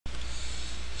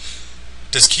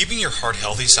Does keeping your heart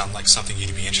healthy sound like something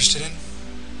you'd be interested in?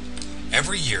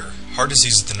 Every year, heart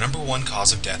disease is the #1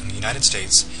 cause of death in the United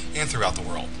States and throughout the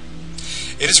world.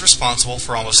 It is responsible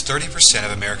for almost 30%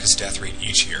 of America's death rate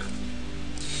each year.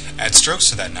 Add strokes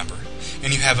to that number,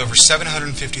 and you have over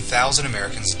 750,000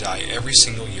 Americans die every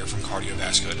single year from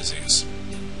cardiovascular disease.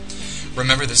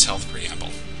 Remember this health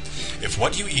preamble. If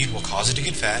what you eat will cause it to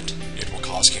get fat, it will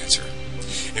cause cancer.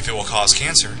 If it will cause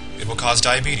cancer, it will cause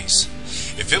diabetes.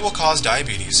 If it will cause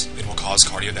diabetes, it will cause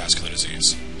cardiovascular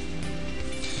disease.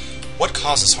 What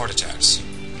causes heart attacks?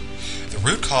 The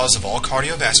root cause of all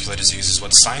cardiovascular disease is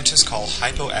what scientists call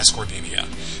hypoascorbemia,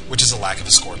 which is a lack of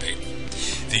ascorbate.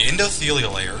 The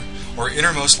endothelial layer, or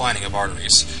innermost lining of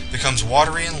arteries, becomes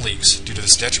watery and leaks due to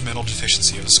this detrimental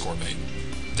deficiency of ascorbate.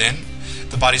 Then,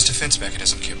 the body's defense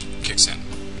mechanism kicks in.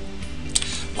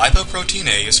 Lipoprotein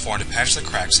A is formed to patch the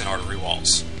cracks in artery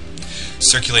walls.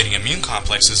 Circulating immune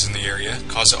complexes in the area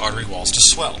cause the artery walls to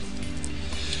swell.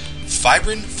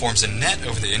 Fibrin forms a net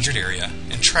over the injured area,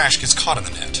 and trash gets caught in the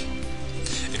net.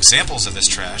 Examples of this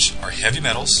trash are heavy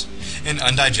metals and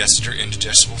undigested or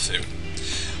indigestible food,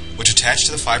 which attach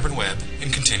to the fibrin web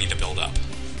and continue to build up.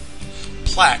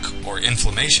 Plaque, or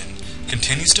inflammation,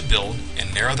 continues to build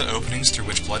and narrow the openings through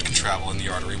which blood can travel in the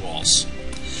artery walls.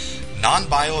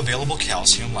 Non-bioavailable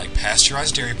calcium, like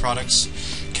pasteurized dairy products,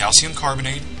 calcium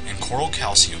carbonate, and coral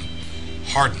calcium,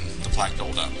 harden the plaque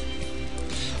buildup.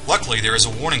 Luckily, there is a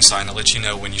warning sign that lets you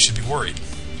know when you should be worried.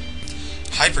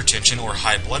 Hypertension, or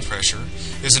high blood pressure,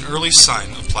 is an early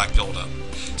sign of plaque buildup,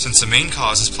 since the main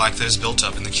cause is plaque that is built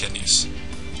up in the kidneys.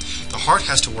 The heart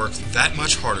has to work that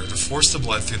much harder to force the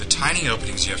blood through the tiny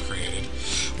openings you have created,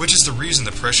 which is the reason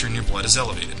the pressure in your blood is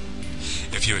elevated.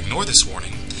 If you ignore this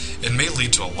warning, it may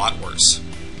lead to a lot worse: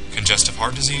 congestive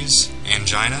heart disease,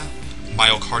 angina,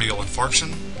 myocardial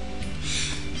infarction.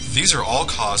 These are all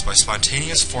caused by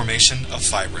spontaneous formation of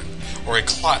fibrin, or a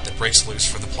clot that breaks loose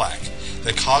from the plaque,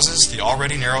 that causes the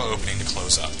already narrow opening to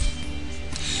close up.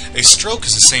 A stroke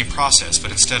is the same process,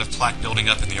 but instead of plaque building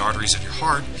up in the arteries of your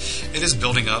heart, it is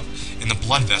building up in the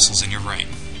blood vessels in your brain.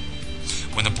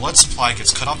 When the blood supply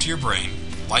gets cut off to your brain,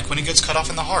 like when it gets cut off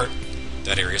in the heart,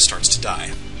 that area starts to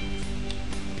die.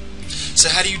 So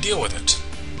how do you deal with it?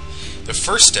 The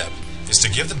first step is to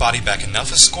give the body back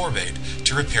enough ascorbate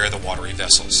to repair the watery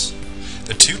vessels.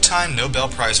 The 2-time Nobel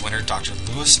Prize winner Dr.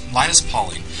 Linus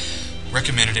Pauling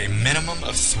recommended a minimum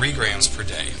of 3 grams per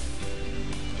day.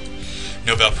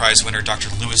 Nobel Prize winner Dr.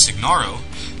 Louis Ignarro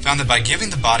found that by giving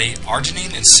the body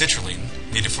arginine and citrulline,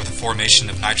 needed for the formation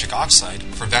of nitric oxide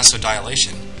for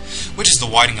vasodilation, which is the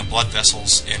widening of blood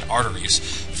vessels and arteries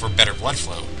for better blood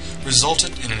flow,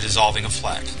 resulted in a dissolving of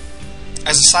plaque.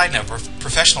 As a side note,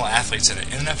 professional athletes in the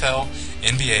NFL,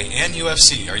 NBA, and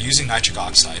UFC are using nitric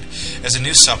oxide as a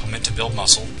new supplement to build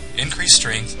muscle, increase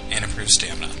strength, and improve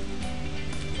stamina.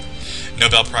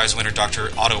 Nobel Prize winner Dr.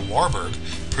 Otto Warburg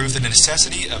proved the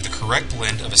necessity of the correct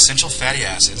blend of essential fatty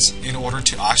acids in order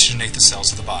to oxygenate the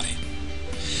cells of the body.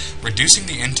 Reducing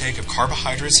the intake of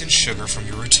carbohydrates and sugar from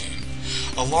your routine,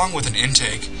 along with an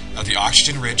intake of the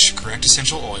oxygen-rich correct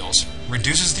essential oils,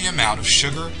 reduces the amount of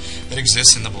sugar that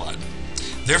exists in the blood,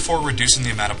 therefore reducing the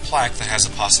amount of plaque that has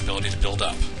the possibility to build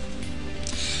up.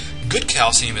 Good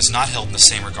calcium is not held in the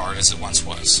same regard as it once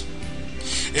was.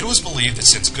 It was believed that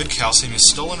since good calcium is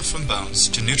stolen from bones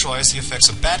to neutralize the effects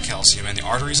of bad calcium in the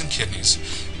arteries and kidneys,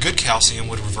 good calcium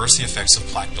would reverse the effects of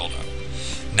plaque buildup.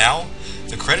 Now,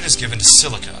 the credit is given to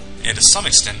silica, and to some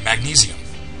extent magnesium.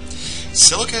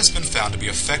 Silica has been found to be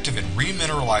effective in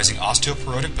remineralizing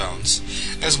osteoporotic bones,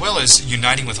 as well as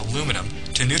uniting with aluminum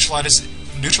to neutralize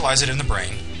it in the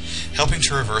brain, helping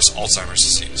to reverse Alzheimer's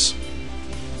disease.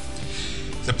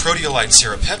 The proteolyte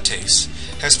serrapeptase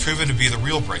has proven to be the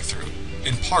real breakthrough,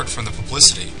 in part from the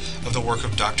publicity of the work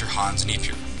of Dr. Hans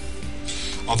Niebuhr.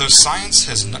 Although science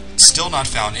has still not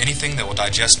found anything that will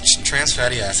digest trans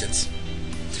fatty acids,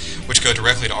 which go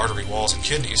directly to artery walls and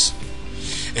kidneys,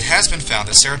 it has been found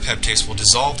that serrapeptase will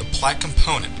dissolve the plaque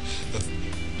component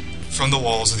from the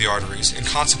walls of the arteries and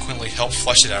consequently help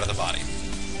flush it out of the body.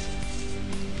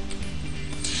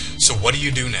 So what do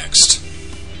you do next?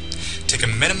 Take a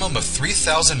minimum of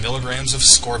 3,000 milligrams of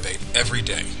ascorbate every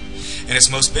day. In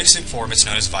its most basic form, it's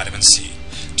known as vitamin C,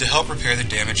 to help repair the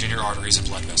damage in your arteries and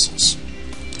blood vessels.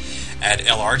 Add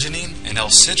L-arginine and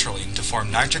L-citrulline to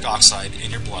form nitric oxide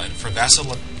in your blood for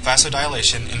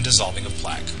vasodilation and dissolving of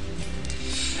plaque.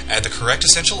 Add the correct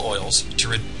essential oils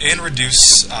and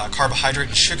reduce carbohydrate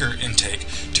and sugar intake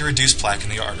to reduce plaque in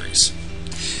the arteries.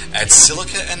 Add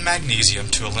silica and magnesium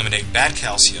to eliminate bad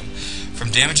calcium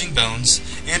from damaging bones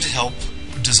and to help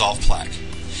dissolve plaque.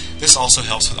 This also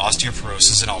helps with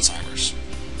osteoporosis and Alzheimer's.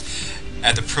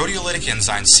 Add the proteolytic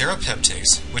enzyme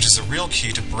serrapeptase, which is the real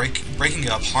key to breaking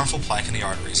up harmful plaque in the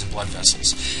arteries and blood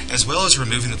vessels, as well as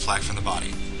removing the plaque from the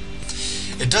body.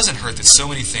 It doesn't hurt that so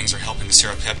many things are helping the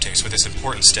serrapeptase with this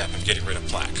important step of getting rid of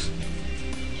plaque.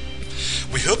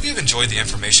 We hope you have enjoyed the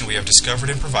information we have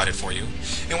discovered and provided for you,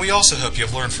 and we also hope you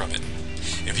have learned from it.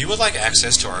 If you would like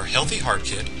access to our Healthy Heart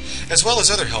Kit, as well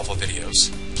as other helpful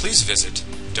videos, please visit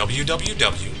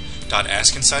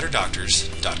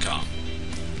www.askinsiderdoctors.com.